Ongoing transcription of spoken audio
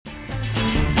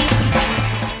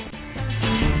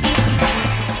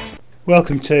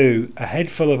Welcome to A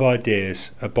Headful of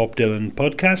Ideas, a Bob Dylan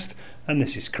podcast, and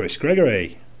this is Chris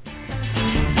Gregory.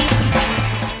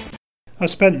 I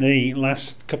spent the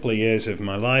last couple of years of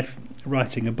my life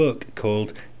writing a book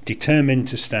called Determined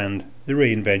to Stand, the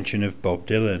Reinvention of Bob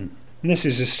Dylan. And this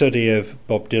is a study of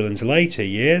Bob Dylan's later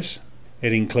years.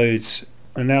 It includes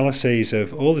analyses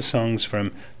of all the songs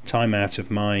from Time Out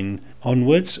of Mind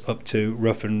onwards up to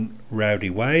Rough and Rowdy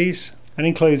Ways, and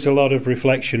includes a lot of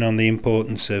reflection on the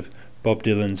importance of Bob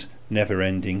Dylan's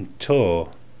never-ending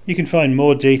tour. You can find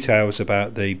more details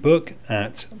about the book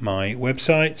at my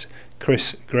website,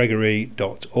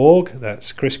 chrisgregory.org.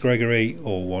 That's Chris Gregory,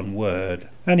 all one word.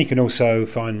 And you can also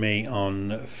find me on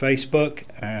Facebook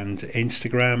and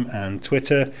Instagram and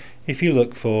Twitter if you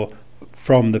look for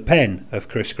From the Pen of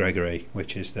Chris Gregory,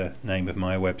 which is the name of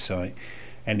my website.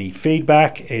 Any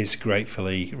feedback is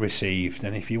gratefully received,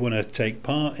 and if you want to take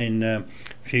part in a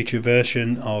future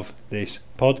version of this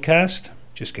podcast,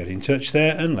 just get in touch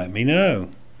there and let me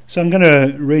know. So I'm going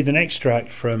to read an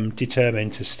extract from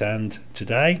Determined to Stand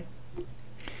today,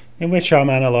 in which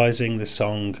I'm analysing the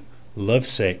song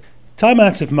Lovesick. Time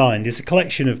Out of Mind is a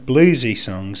collection of bluesy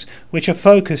songs which are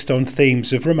focused on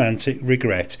themes of romantic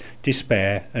regret,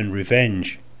 despair and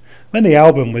revenge. When the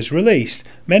album was released,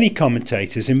 many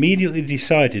commentators immediately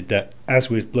decided that, as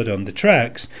with Blood on the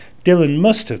Tracks, Dylan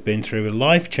must have been through a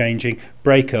life-changing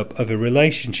breakup of a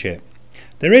relationship.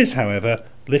 There is, however,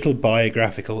 little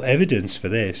biographical evidence for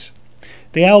this.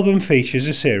 The album features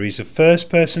a series of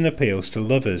first-person appeals to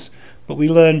lovers, but we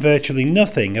learn virtually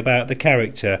nothing about the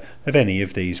character of any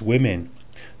of these women.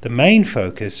 The main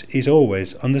focus is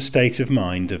always on the state of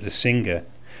mind of the singer.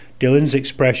 Dylan's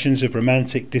expressions of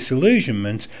romantic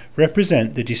disillusionment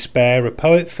represent the despair a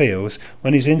poet feels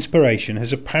when his inspiration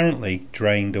has apparently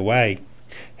drained away.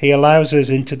 He allows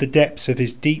us into the depths of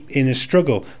his deep inner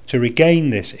struggle to regain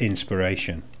this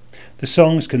inspiration. The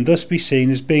songs can thus be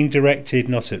seen as being directed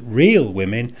not at real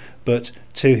women, but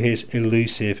to his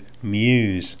elusive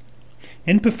muse.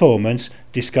 In performance,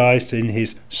 disguised in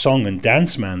his song and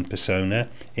dance man persona,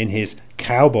 in his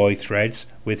cowboy threads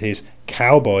with his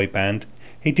cowboy band,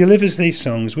 he delivers these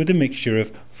songs with a mixture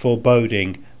of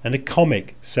foreboding and a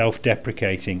comic,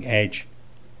 self-deprecating edge.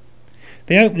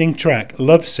 The opening track,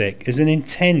 Lovesick, is an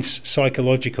intense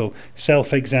psychological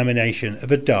self-examination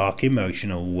of a dark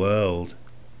emotional world.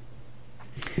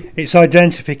 Its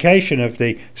identification of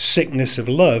the sickness of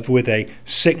love with a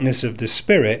sickness of the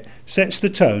spirit sets the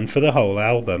tone for the whole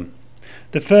album.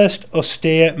 The first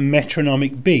austere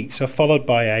metronomic beats are followed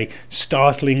by a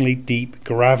startlingly deep,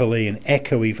 gravelly and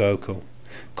echoey vocal,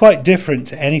 quite different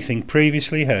to anything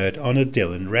previously heard on a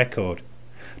Dylan record.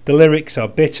 The lyrics are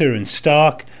bitter and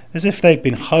stark, as if they've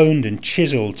been honed and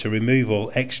chiselled to remove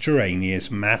all extraneous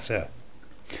matter.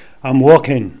 I'm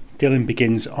walking, Dylan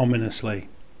begins ominously.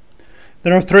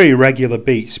 There are 3 regular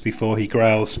beats before he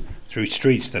growls, through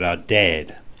streets that are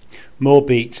dead. More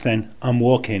beats than I'm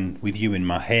walking with you in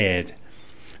my head.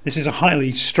 This is a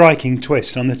highly striking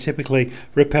twist on the typically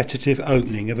repetitive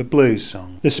opening of a blues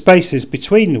song. The spaces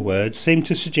between the words seem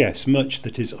to suggest much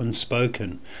that is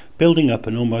unspoken, building up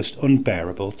an almost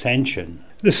unbearable tension.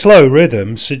 The slow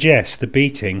rhythm suggests the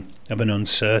beating of an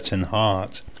uncertain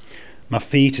heart. My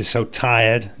feet are so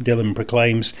tired, Dylan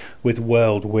proclaims with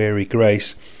world-weary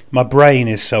grace. My brain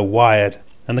is so wired,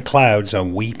 and the clouds are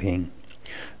weeping.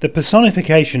 The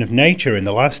personification of nature in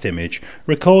the last image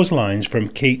recalls lines from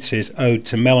Keats's Ode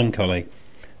to Melancholy.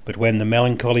 But when the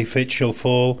melancholy fit shall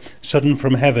fall, sudden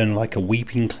from heaven like a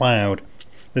weeping cloud,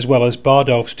 as well as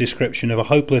Bardolph's description of a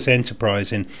hopeless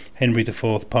enterprise in Henry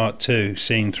IV Part 2,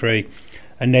 Scene 3,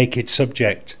 a naked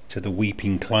subject to the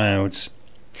weeping clouds.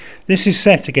 This is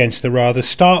set against the rather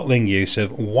startling use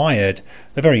of wired,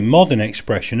 a very modern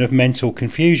expression of mental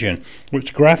confusion,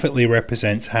 which graphically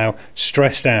represents how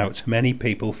stressed out many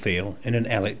people feel in an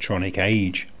electronic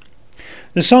age.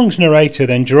 The song's narrator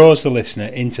then draws the listener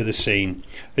into the scene,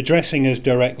 addressing us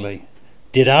directly.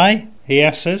 Did I, he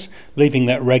asks us, leaving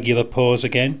that regular pause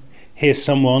again, hear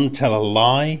someone tell a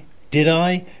lie? Did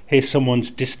I hear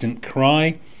someone's distant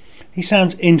cry? He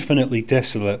sounds infinitely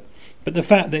desolate. But the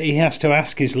fact that he has to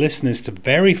ask his listeners to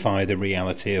verify the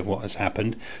reality of what has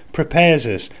happened prepares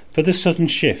us for the sudden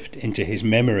shift into his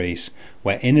memories,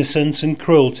 where innocence and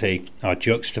cruelty are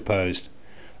juxtaposed.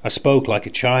 I spoke like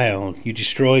a child, you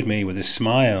destroyed me with a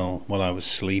smile while I was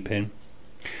sleeping.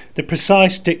 The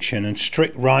precise diction and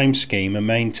strict rhyme scheme are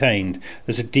maintained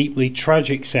as a deeply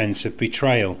tragic sense of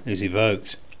betrayal is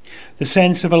evoked. The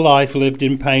sense of a life lived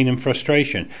in pain and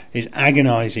frustration is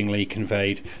agonisingly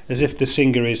conveyed, as if the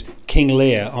singer is King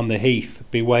Lear on the heath,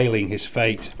 bewailing his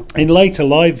fate. In later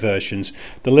live versions,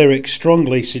 the lyrics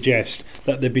strongly suggest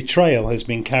that the betrayal has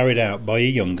been carried out by a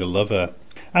younger lover.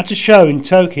 At a show in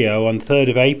Tokyo on 3rd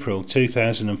of April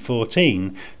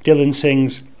 2014, Dylan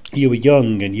sings, "You were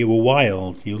young and you were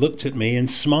wild, you looked at me and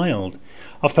smiled.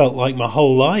 I felt like my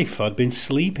whole life I'd been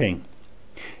sleeping."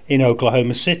 In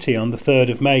Oklahoma City on the 3rd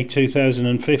of May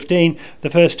 2015, the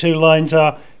first two lines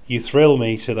are, "You thrill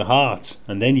me to the heart,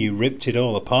 and then you ripped it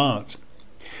all apart."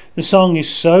 The song is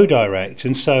so direct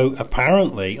and so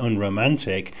apparently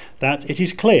unromantic that it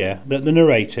is clear that the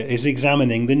narrator is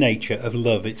examining the nature of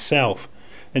love itself,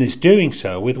 and is doing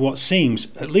so with what seems,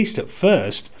 at least at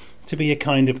first, to be a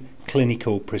kind of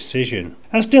clinical precision.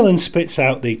 As Dylan spits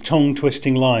out the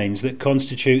tongue-twisting lines that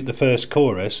constitute the first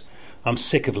chorus, "I'm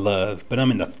sick of love, but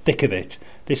I'm in the thick of it.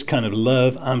 This kind of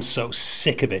love, I'm so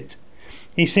sick of it."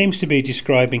 He seems to be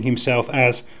describing himself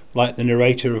as, like the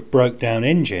narrator of Broke Down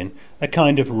Engine, a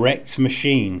kind of wrecked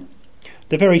machine.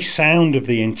 The very sound of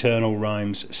the internal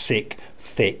rhymes sick,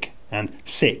 thick, and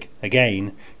sick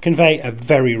again convey a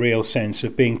very real sense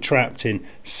of being trapped in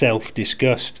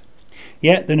self-disgust.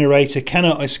 Yet the narrator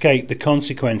cannot escape the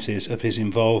consequences of his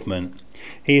involvement.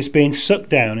 He is being sucked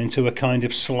down into a kind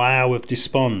of slough of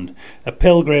despond, a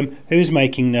pilgrim who is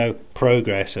making no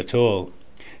progress at all.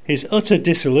 His utter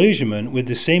disillusionment with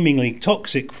the seemingly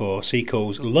toxic force he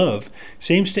calls love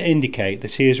seems to indicate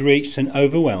that he has reached an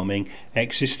overwhelming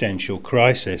existential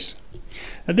crisis.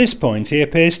 At this point he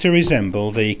appears to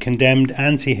resemble the condemned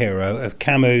anti-hero of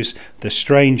Camus' The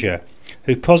Stranger,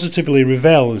 who positively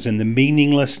revels in the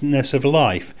meaninglessness of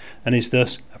life and is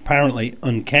thus apparently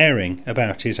uncaring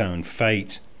about his own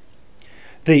fate.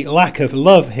 The lack of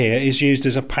love here is used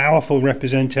as a powerful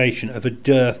representation of a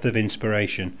dearth of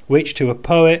inspiration, which to a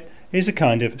poet is a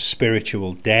kind of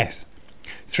spiritual death.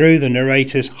 Through the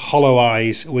narrator's hollow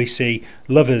eyes we see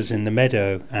lovers in the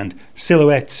meadow and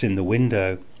silhouettes in the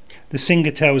window. The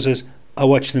singer tells us, "I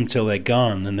watch them till they're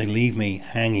gone and they leave me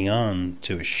hanging on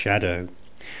to a shadow."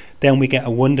 Then we get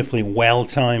a wonderfully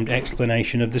well-timed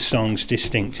explanation of the song's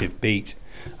distinctive beat.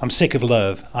 "I'm sick of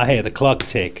love, I hear the clock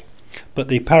tick." But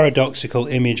the paradoxical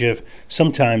image of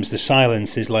 "sometimes the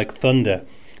silence is like thunder"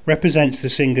 represents the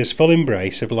singer's full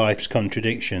embrace of life's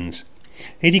contradictions.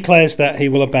 He declares that he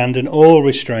will abandon all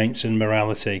restraints and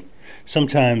morality.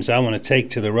 "Sometimes I want to take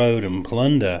to the road and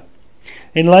plunder."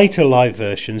 In later live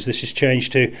versions this is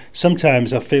changed to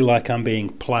 "sometimes I feel like I'm being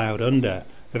ploughed under,"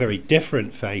 a very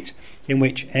different fate in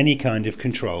which any kind of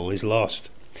control is lost.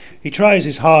 He tries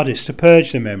his hardest to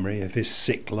purge the memory of his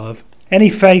sick love. Any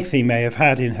faith he may have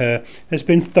had in her has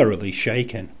been thoroughly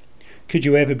shaken. "Could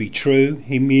you ever be true?"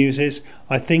 he muses.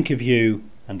 "I think of you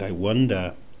and I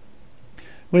wonder."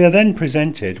 We are then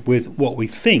presented with what we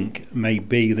think may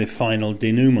be the final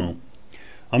denouement.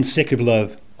 "I'm sick of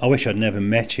love, I wish I'd never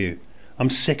met you. I'm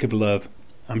sick of love,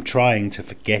 I'm trying to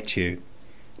forget you."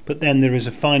 But then there is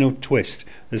a final twist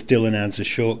as Dylan adds a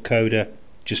short coda,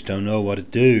 "Just don't know what to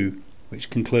do," which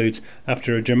concludes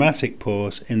after a dramatic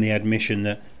pause in the admission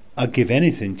that "I'd give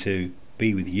anything to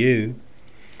be with you."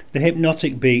 The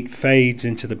hypnotic beat fades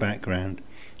into the background.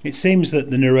 It seems that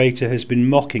the narrator has been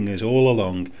mocking us all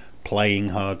along, playing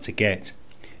hard to get.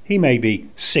 He may be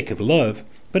sick of love,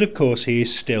 but of course he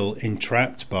is still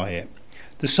entrapped by it.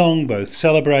 The song both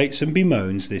celebrates and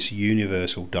bemoans this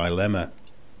universal dilemma.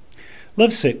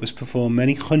 Lovesick was performed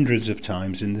many hundreds of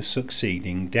times in the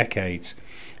succeeding decades.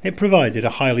 It provided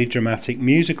a highly dramatic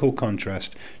musical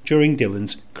contrast during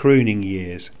Dylan's crooning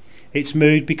years. Its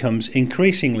mood becomes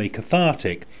increasingly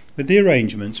cathartic, with the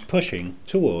arrangements pushing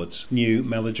towards new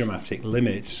melodramatic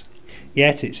limits.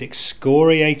 Yet its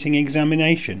excoriating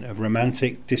examination of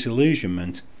romantic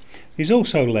disillusionment is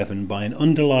also leavened by an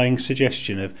underlying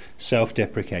suggestion of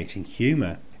self-deprecating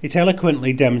humour. It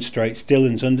eloquently demonstrates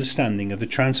Dylan's understanding of the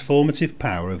transformative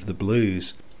power of the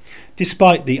blues.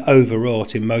 Despite the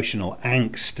overwrought emotional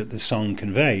angst that the song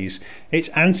conveys, its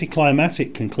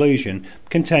anticlimactic conclusion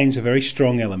contains a very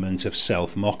strong element of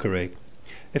self-mockery.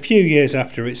 A few years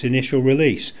after its initial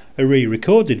release, a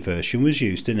re-recorded version was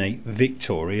used in a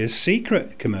Victoria's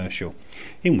Secret commercial,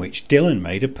 in which Dylan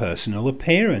made a personal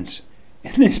appearance.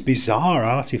 In this bizarre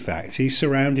artifact, he's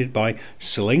surrounded by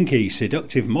slinky,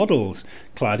 seductive models,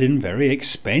 clad in very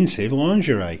expensive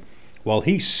lingerie, while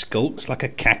he skulks like a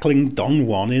cackling Don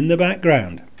Juan in the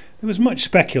background. There was much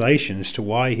speculation as to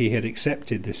why he had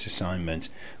accepted this assignment,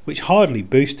 which hardly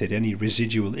boosted any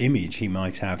residual image he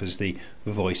might have as the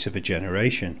voice of a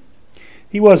generation.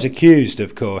 He was accused,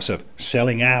 of course, of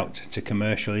selling out to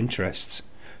commercial interests.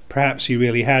 Perhaps he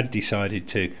really had decided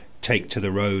to take to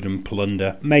the road and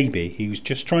plunder. Maybe he was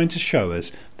just trying to show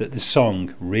us that the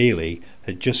song really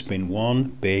had just been one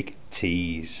big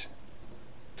tease.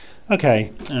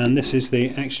 Okay, and this is the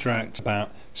extract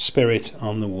about Spirit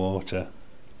on the Water.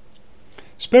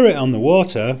 Spirit on the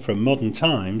water, from modern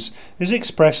times, is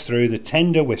expressed through the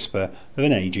tender whisper of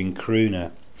an ageing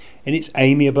crooner. In its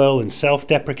amiable and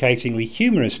self-deprecatingly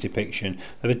humorous depiction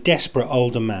of a desperate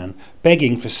older man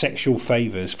begging for sexual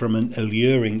favours from an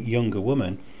alluring younger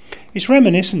woman, it's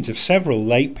reminiscent of several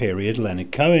late-period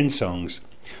Leonard Cohen songs.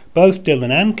 Both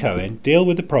Dylan and Cohen deal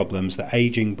with the problems that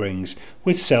ageing brings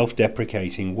with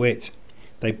self-deprecating wit.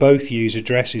 They both use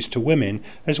addresses to women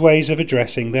as ways of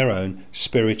addressing their own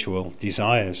spiritual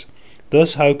desires,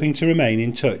 thus hoping to remain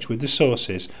in touch with the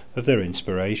sources of their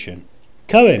inspiration.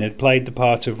 Cohen had played the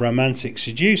part of romantic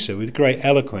seducer with great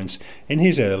eloquence in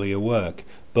his earlier work,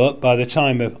 but by the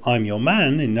time of I'm Your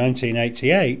Man in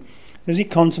 1988, as he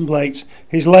contemplates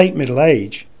his late middle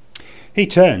age, he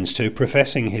turns to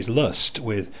professing his lust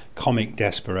with comic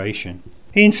desperation.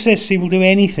 He insists he will do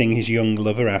anything his young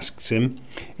lover asks him,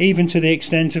 even to the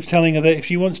extent of telling her that if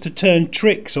she wants to turn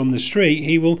tricks on the street,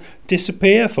 he will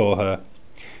disappear for her.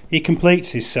 He completes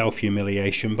his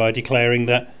self-humiliation by declaring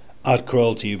that I'd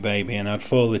crawl to you, baby, and I'd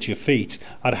fall at your feet.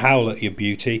 I'd howl at your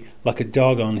beauty like a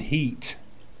dog on heat.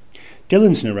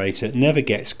 Dylan's narrator never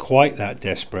gets quite that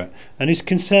desperate, and his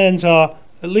concerns are,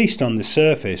 at least on the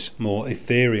surface, more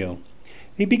ethereal.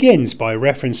 He begins by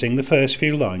referencing the first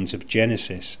few lines of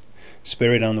Genesis.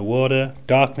 Spirit on the water,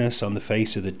 darkness on the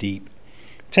face of the deep,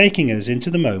 taking us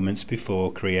into the moments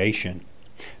before creation.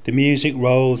 The music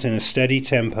rolls in a steady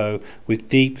tempo with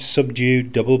deep,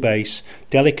 subdued double bass,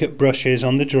 delicate brushes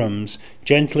on the drums,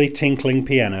 gently tinkling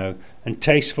piano, and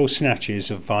tasteful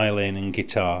snatches of violin and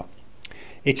guitar.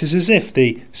 It is as if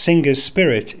the singer's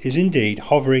spirit is indeed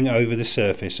hovering over the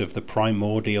surface of the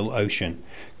primordial ocean,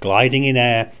 gliding in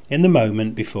air in the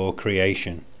moment before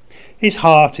creation. His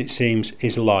heart, it seems,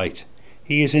 is light.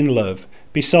 He is in love,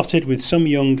 besotted with some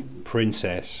young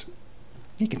princess.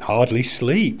 He can hardly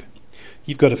sleep.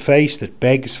 You've got a face that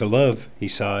begs for love, he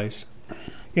sighs.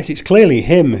 Yet it's clearly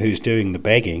him who's doing the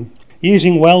begging.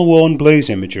 Using well-worn blues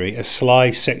imagery as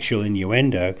sly sexual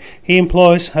innuendo, he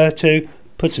implores her to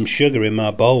put some sugar in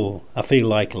my bowl. I feel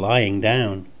like lying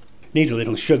down. Need a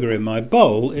Little Sugar in My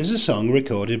Bowl is a song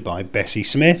recorded by Bessie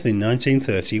Smith in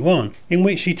 1931, in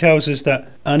which she tells us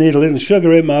that I need a little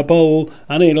sugar in my bowl,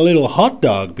 I need a little hot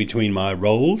dog between my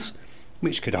rolls,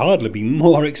 which could hardly be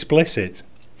more explicit.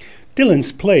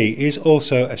 Dylan's plea is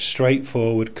also a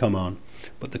straightforward come-on,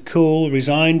 but the cool,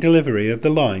 resigned delivery of the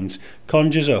lines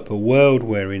conjures up a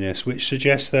world-weariness which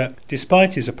suggests that,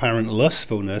 despite his apparent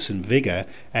lustfulness and vigour,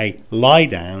 a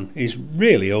lie-down is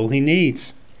really all he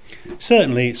needs.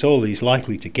 Certainly it's all he's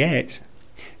likely to get.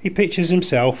 He pictures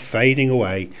himself fading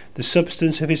away, the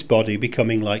substance of his body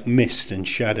becoming like mist and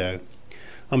shadow.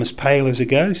 I'm as pale as a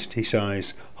ghost, he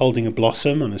sighs, holding a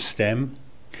blossom on a stem.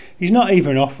 He's not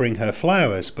even offering her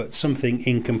flowers, but something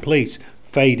incomplete,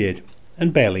 faded,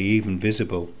 and barely even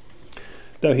visible.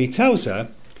 Though he tells her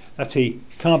that he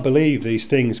can't believe these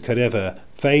things could ever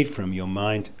fade from your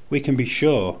mind, we can be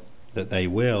sure that they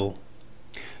will.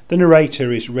 The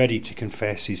narrator is ready to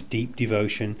confess his deep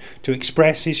devotion, to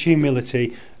express his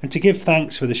humility, and to give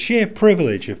thanks for the sheer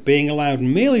privilege of being allowed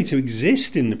merely to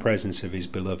exist in the presence of his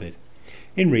beloved.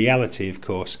 In reality, of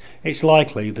course, it's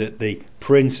likely that the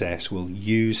princess will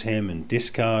use him and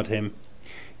discard him,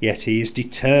 yet he is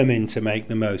determined to make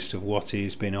the most of what he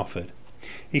has been offered.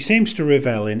 He seems to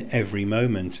revel in every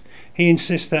moment. He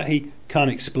insists that he can't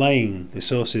explain the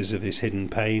sources of his hidden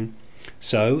pain.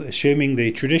 So, assuming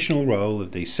the traditional role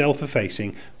of the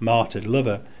self-effacing, martyred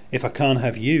lover, if I can't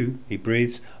have you, he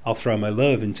breathes, I'll throw my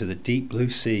love into the deep blue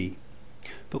sea.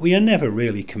 But we are never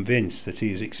really convinced that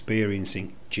he is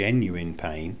experiencing genuine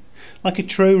pain. Like a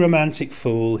true romantic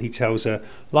fool, he tells her,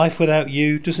 life without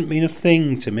you doesn't mean a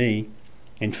thing to me.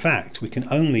 In fact, we can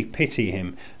only pity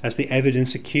him as the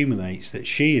evidence accumulates that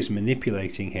she is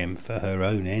manipulating him for her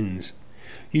own ends.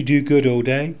 You do good all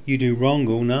day, you do wrong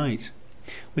all night.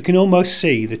 We can almost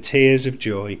see the tears of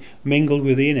joy mingled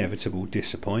with the inevitable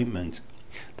disappointment.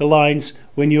 The lines,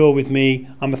 when you're with me,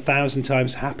 I'm 1,000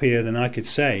 times happier than I could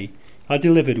say, are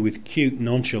delivered with cute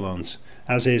nonchalance,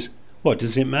 as is, what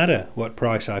does it matter what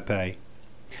price I pay?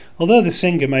 Although the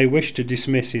singer may wish to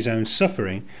dismiss his own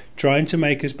suffering, trying to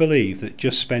make us believe that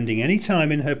just spending any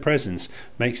time in her presence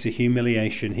makes the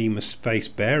humiliation he must face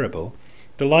bearable,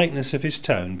 the lightness of his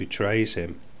tone betrays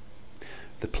him.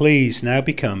 The pleas now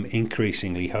become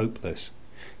increasingly hopeless.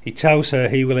 He tells her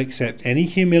he will accept any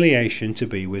humiliation to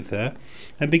be with her,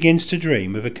 and begins to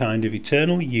dream of a kind of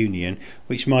eternal union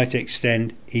which might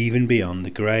extend even beyond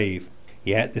the grave.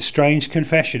 Yet the strange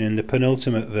confession in the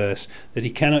penultimate verse that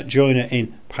he cannot join her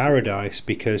in paradise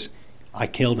because "I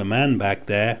killed a man back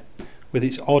there," with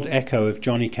its odd echo of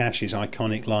Johnny Cash's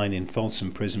iconic line in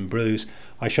Folsom Prison Blues,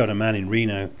 "I shot a man in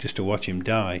Reno just to watch him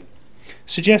die,"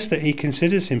 suggests that he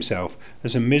considers himself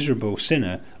as a miserable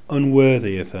sinner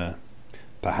unworthy of her.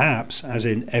 Perhaps, as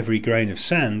in Every Grain of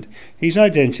Sand, he's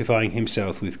identifying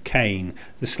himself with Cain,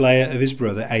 the slayer of his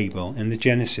brother Abel in the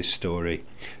Genesis story,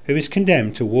 who is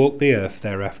condemned to walk the earth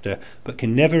thereafter, but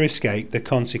can never escape the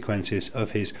consequences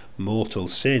of his mortal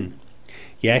sin.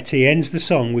 Yet he ends the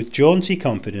song with jaunty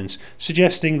confidence,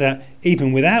 suggesting that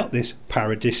even without this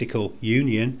paradisical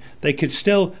union, they could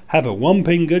still have a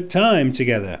whomping good time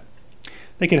together.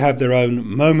 They could have their own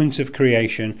moment of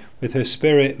creation, with her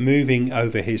spirit moving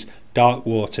over his dark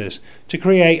waters to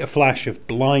create a flash of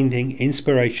blinding,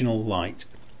 inspirational light.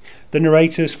 The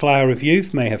narrator's flower of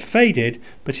youth may have faded,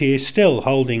 but he is still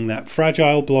holding that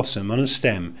fragile blossom on a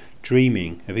stem,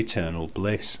 dreaming of eternal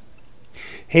bliss.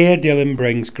 Here Dylan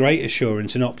brings great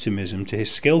assurance and optimism to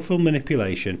his skillful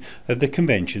manipulation of the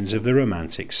conventions of the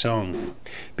romantic song.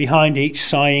 Behind each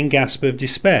sighing gasp of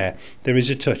despair there is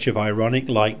a touch of ironic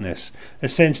lightness, a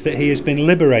sense that he has been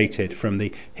liberated from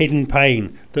the hidden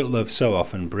pain that love so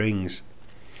often brings.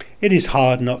 It is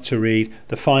hard not to read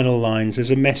the final lines as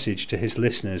a message to his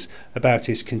listeners about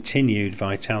his continued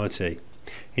vitality.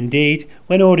 Indeed,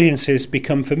 when audiences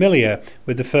become familiar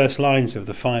with the first lines of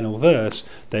the final verse,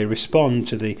 they respond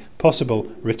to the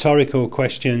possible rhetorical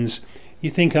questions, "You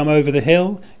think I'm over the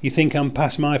hill? You think I'm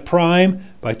past my prime?"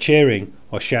 by cheering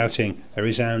or shouting a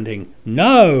resounding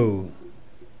 "No!"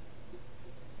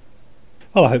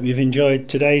 Well, I hope you've enjoyed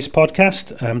today's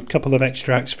podcast. A couple of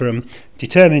extracts from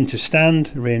Determined to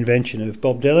Stand, Reinvention of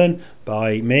Bob Dylan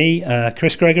by me,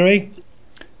 Chris Gregory,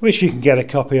 which you can get a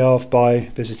copy of by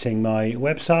visiting my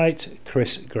website,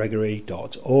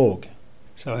 chrisgregory.org.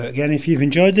 So again, if you've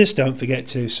enjoyed this, don't forget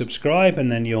to subscribe,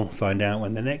 and then you'll find out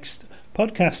when the next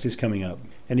podcast is coming up.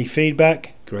 Any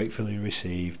feedback, gratefully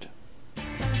received.